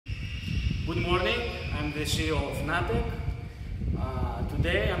Good morning, I'm the CEO of Nuttech.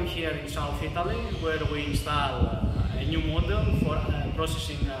 Today I'm here in South Italy where we install a new model for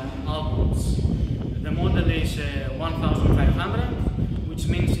processing almonds. The model is 1500, which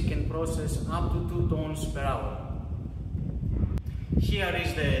means it can process up to 2 tons per hour. Here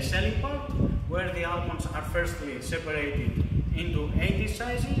is the selling part, where the almonds are firstly separated into 80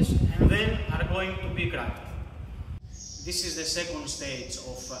 sizes and then are going to be cracked. This is the second stage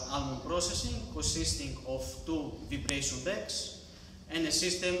of almond processing, consisting of 2 vibration decks and a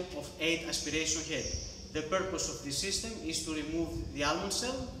system of 8 aspiration heads. The purpose of this system is to remove the almond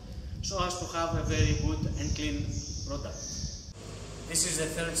shell so as to have a very good and clean product. This is the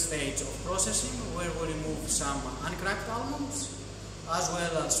third stage of processing, where we remove some uncracked almonds, as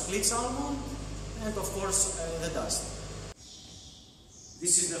well as split almond, and of course the dust.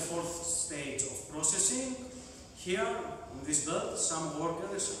 This is the fourth stage of processing. Here, on this belt, some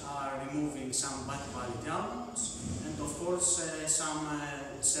workers are removing some bad quality almonds and of course some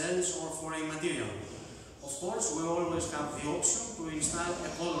cells or foreign material. Of course, we always have the option to install a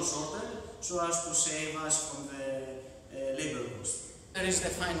color sorter so as to save us from the labor cost. There is the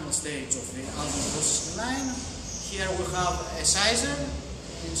final stage of the almond processing line. Here we have a sizer,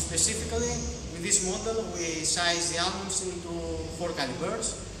 and specifically with this model we size the almonds into 4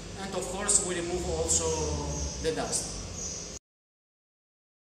 calibers, and of course we remove also the dust.